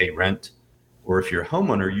 you pay rent, or if you're a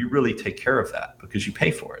homeowner, you really take care of that because you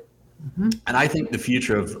pay for it. Mm-hmm. And I think the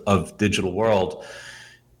future of digital world,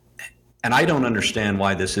 and I don't understand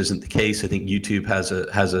why this isn't the case. I think YouTube has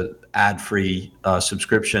a ad-free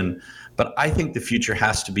subscription, but I think the future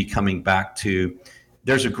has to be coming back to.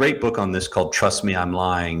 There's a great book on this called "Trust Me, I'm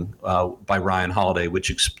Lying" by Ryan Holiday, which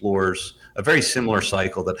explores a very similar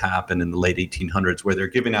cycle that happened in the late 1800s, where they're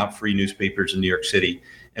giving out free newspapers in New York City,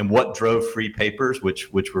 and what drove free papers,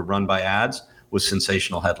 which were run by ads, was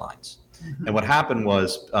sensational headlines. Mm-hmm. And what happened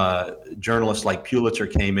was journalists like Pulitzer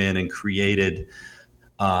came in and created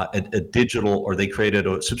they created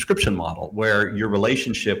a subscription model where your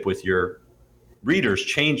relationship with your readers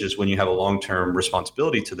changes when you have a long-term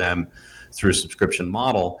responsibility to them through a subscription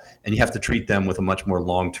model, and you have to treat them with a much more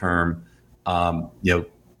long-term,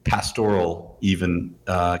 pastoral even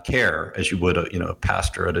care, as you would a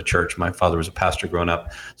pastor at a church. My father was a pastor growing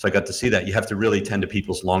up, so I got to see that. You have to really tend to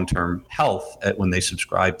people's long-term health when they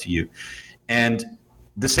subscribe to you. And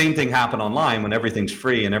the same thing happened online when everything's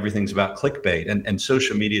free and everything's about clickbait, and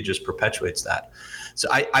social media just perpetuates that. So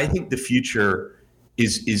I think the future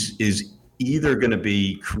is either going to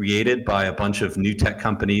be created by a bunch of new tech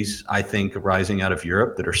companies, I think, rising out of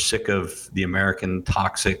Europe, that are sick of the American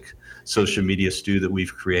toxic social media stew that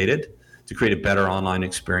we've created, to create a better online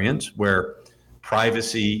experience where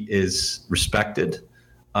privacy is respected.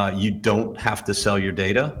 You don't have to sell your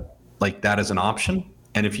data. Like, that is an option.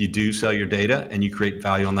 And if you do sell your data and you create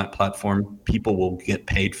value on that platform, people will get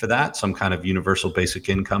paid for that, some kind of universal basic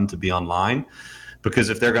income to be online. Because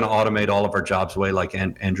if they're going to automate all of our jobs away, like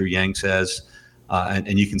Andrew Yang says,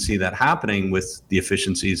 and you can see that happening with the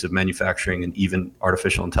efficiencies of manufacturing and even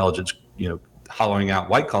artificial intelligence, hollowing out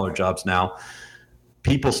white collar jobs now,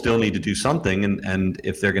 people still need to do something. And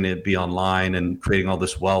if they're going to be online and creating all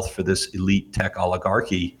this wealth for this elite tech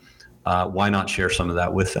oligarchy, why not share some of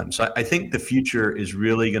that with them? So I think the future is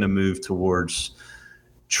really going to move towards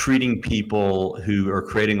treating people who are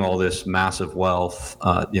creating all this massive wealth,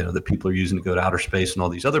 that people are using to go to outer space and all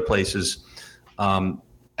these other places,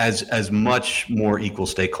 as much more equal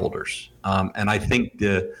stakeholders. And I think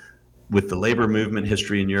with the labor movement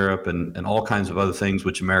history in Europe and all kinds of other things,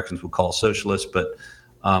 which Americans would call socialist, but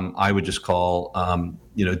I would just call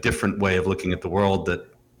a different way of looking at the world that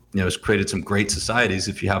has created some great societies,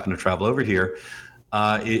 if you happen to travel over here,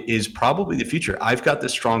 is probably the future. I've got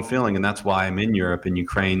this strong feeling, and that's why I'm in Europe, in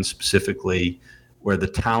Ukraine specifically, where the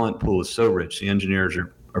talent pool is so rich. The engineers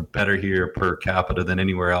are better here per capita than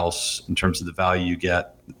anywhere else in terms of the value you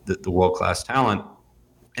get, the world-class talent.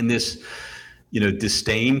 And this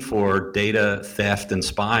disdain for data theft and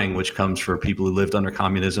spying, which comes for people who lived under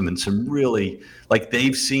communism, and some really,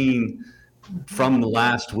 they've seen from the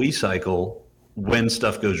last WE cycle, when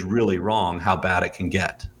stuff goes really wrong, how bad it can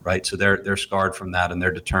get, right? So they're scarred from that, and they're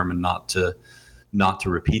determined not to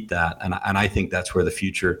repeat that. And I think that's where the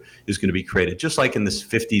future is going to be created. Just like in the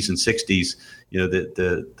 50s and 60s,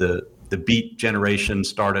 the beat generation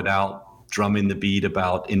started out drumming the beat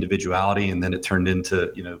about individuality, and then it turned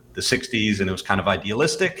into the 60s, and it was kind of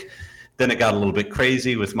idealistic. Then it got a little bit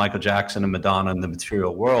crazy with Michael Jackson and Madonna and the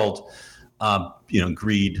material world.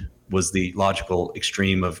 Greed was the logical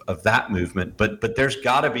extreme of that movement. But there's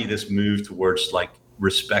got to be this move towards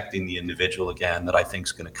respecting the individual again that I think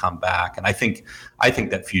is going to come back. And I think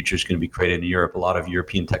that future is going to be created in Europe. A lot of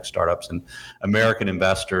European tech startups and American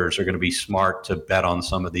investors are going to be smart to bet on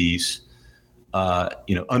some of these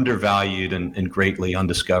undervalued and greatly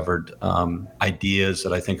undiscovered ideas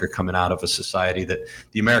that I think are coming out of a society that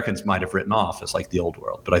the Americans might have written off as like the old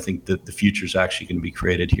world. But I think that the future is actually going to be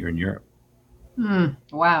created here in Europe.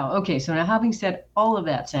 Wow. Okay. So now, having said all of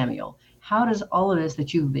that, Samuel, How does all of this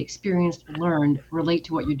that you've experienced, learned, relate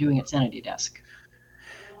to what you're doing at Sanity Desk?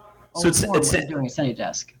 So it's what you're doing at Sanity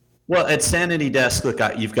Desk. Well, at Sanity Desk, look,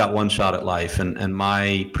 you've got one shot at life, and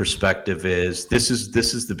my perspective is this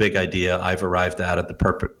is the big idea I've arrived at the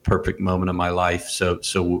perfect moment of my life. So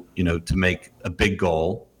to make a big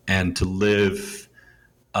goal and to live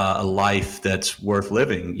a life that's worth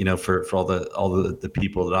living, for all the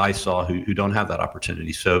people that I saw who don't have that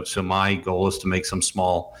opportunity. So my goal is to make some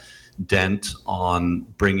small dent on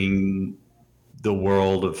bringing the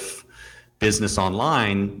world of business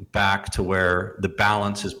online back to where the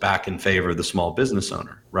balance is back in favor of the small business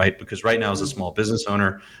owner, right? Because right now, as a small business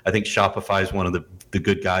owner, I think Shopify is one of the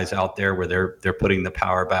good guys out there where they're putting the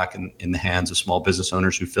power back in the hands of small business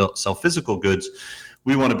owners who sell physical goods.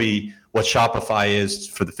 We want to be what Shopify is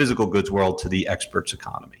for the physical goods world to the experts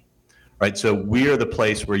economy, right? So we are the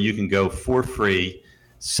place where you can go for free,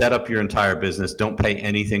 set up your entire business, don't pay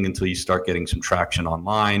anything until you start getting some traction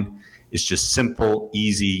online. It's just simple,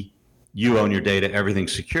 easy. You own your data,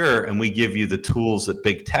 everything's secure, and we give you the tools that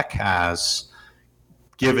big tech has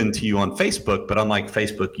given to you on Facebook, but unlike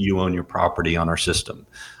Facebook, you own your property on our system.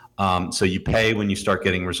 So you pay when you start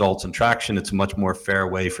getting results and traction. It's a much more fair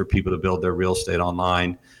way for people to build their real estate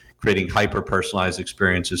online, creating hyper-personalized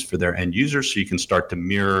experiences for their end users so you can start to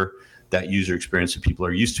mirror that user experience that people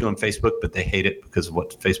are used to on Facebook, but they hate it because of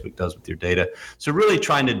what Facebook does with your data. So really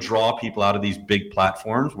trying to draw people out of these big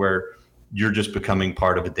platforms where you're just becoming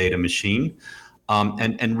part of a data machine,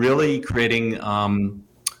 and really creating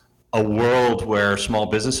a world where small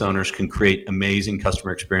business owners can create amazing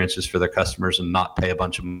customer experiences for their customers and not pay a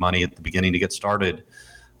bunch of money at the beginning to get started.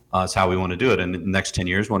 That's how we want to do it. And in the next 10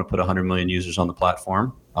 years, we want to put 100 million users on the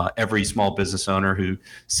platform. Every small business owner who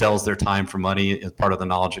sells their time for money as part of the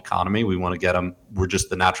knowledge economy, we want to get them. We're just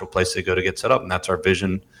the natural place they go to get set up. And that's our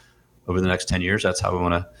vision over the next 10 years. That's how we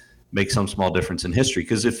want to make some small difference in history.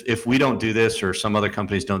 Because if we don't do this or some other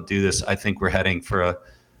companies don't do this, I think we're heading for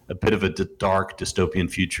a bit of a dark dystopian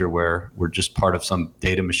future where we're just part of some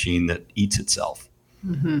data machine that eats itself.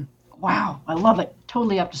 Mm-hmm. Wow, I love it.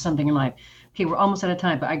 Totally up to something in life. Okay, we're almost out of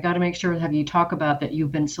time, but I got to make sure to have you talk about that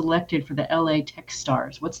you've been selected for the LA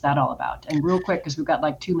Techstars. What's that all about? And real quick, because we've got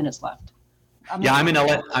like 2 minutes left. I'm in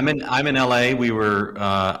LA. I'm in LA. We were,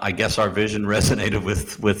 I guess, our vision resonated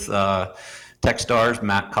with Techstars.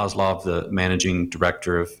 Matt Kozlov, the managing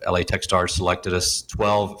director of LA Techstars, selected us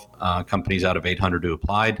 12 companies out of 800 who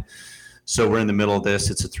applied. So we're in the middle of this.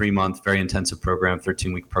 It's a 3-month, very intensive program,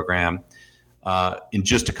 13-week program. In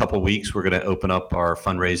just a couple of weeks, we're going to open up our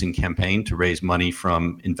fundraising campaign to raise money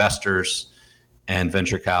from investors and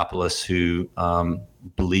venture capitalists who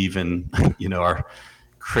believe in our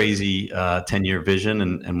crazy 10-year vision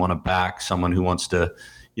and want to back someone who wants to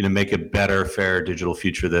make a better, fair digital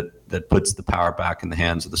future that puts the power back in the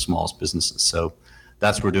hands of the smallest businesses. So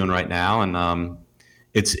that's what we're doing right now, and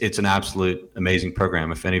it's an absolute amazing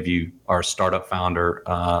program. If any of you are a startup founder,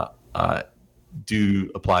 do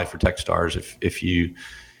apply for Techstars if you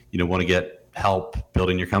want to get help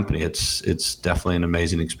building your company. It's definitely an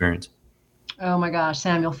amazing experience. Oh my gosh,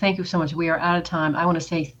 Samuel, thank you so much. We are out of time. I want to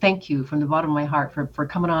say thank you from the bottom of my heart for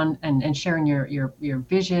coming on and sharing your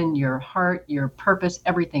vision, your heart, your purpose,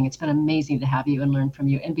 everything. It's been amazing to have you and learn from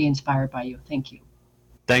you and be inspired by you. Thank you.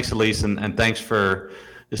 Thanks, Elise, and thanks for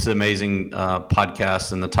this amazing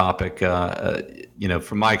podcast and the topic.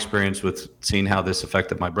 From my experience with seeing how this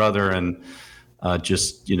affected my brother and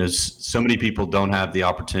so many people don't have the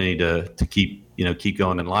opportunity to keep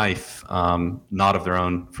going in life, not of their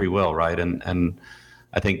own free will, right? And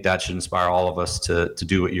I think that should inspire all of us to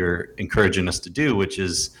do what you're encouraging us to do, which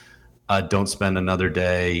is don't spend another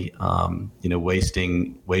day,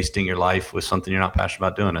 wasting your life with something you're not passionate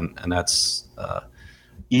about doing. And that's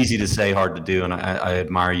easy to say, hard to do. And I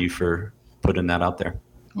admire you for putting that out there.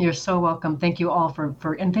 You're so welcome. Thank you all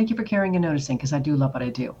and thank you for caring and noticing, because I do love what I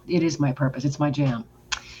do. It is my purpose. It's my jam.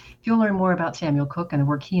 If you want to learn more about Samuel Cook and the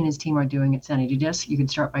work he and his team are doing at Sanity Desk, you can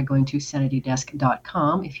start by going to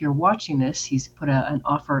sanitydesk.com. If you're watching this, he's put an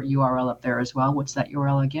offer URL up there as well. What's that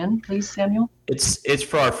URL again, please, Samuel? It's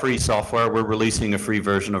for our free software. We're releasing a free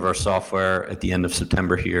version of our software at the end of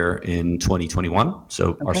September here in 2021.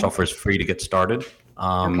 So Our software is free to get started.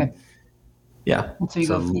 Okay. Yeah. And so you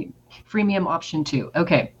go freemium option 2.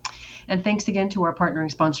 Okay. And thanks again to our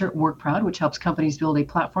partnering sponsor, WorkProud, which helps companies build a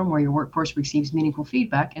platform where your workforce receives meaningful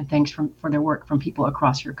feedback, and thanks for their work from people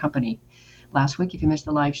across your company. Last week, if you missed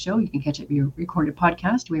the live show, you can catch up your recorded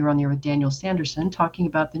podcast. We were on there with Daniel Sanderson talking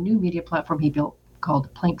about the new media platform he built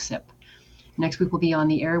called Planksip. Next week, we'll be on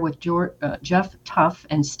the air with Jeff Tuff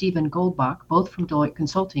and Stephen Goldbach, both from Deloitte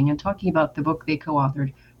Consulting, and talking about the book they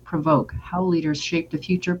co-authored, Provoke: How Leaders Shape the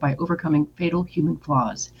Future by Overcoming Fatal Human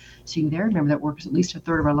Flaws. See you there. Remember that work is at least a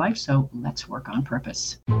third of our life, so let's work on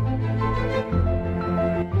purpose.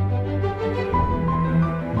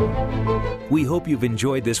 We hope you've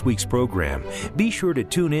enjoyed this week's program. Be sure to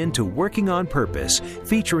tune in to Working on Purpose,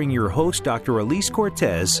 featuring your host, Dr. Elise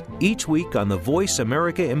Cortez, each week on the Voice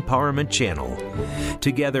America Empowerment Channel.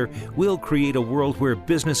 Together, we'll create a world where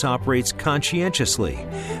business operates conscientiously,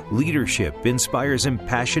 leadership inspires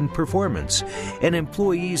impassioned performance, and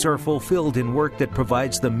employees are fulfilled in work that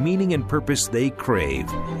provides the meaning and purpose they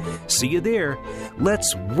crave. See you there.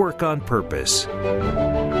 Let's work on purpose.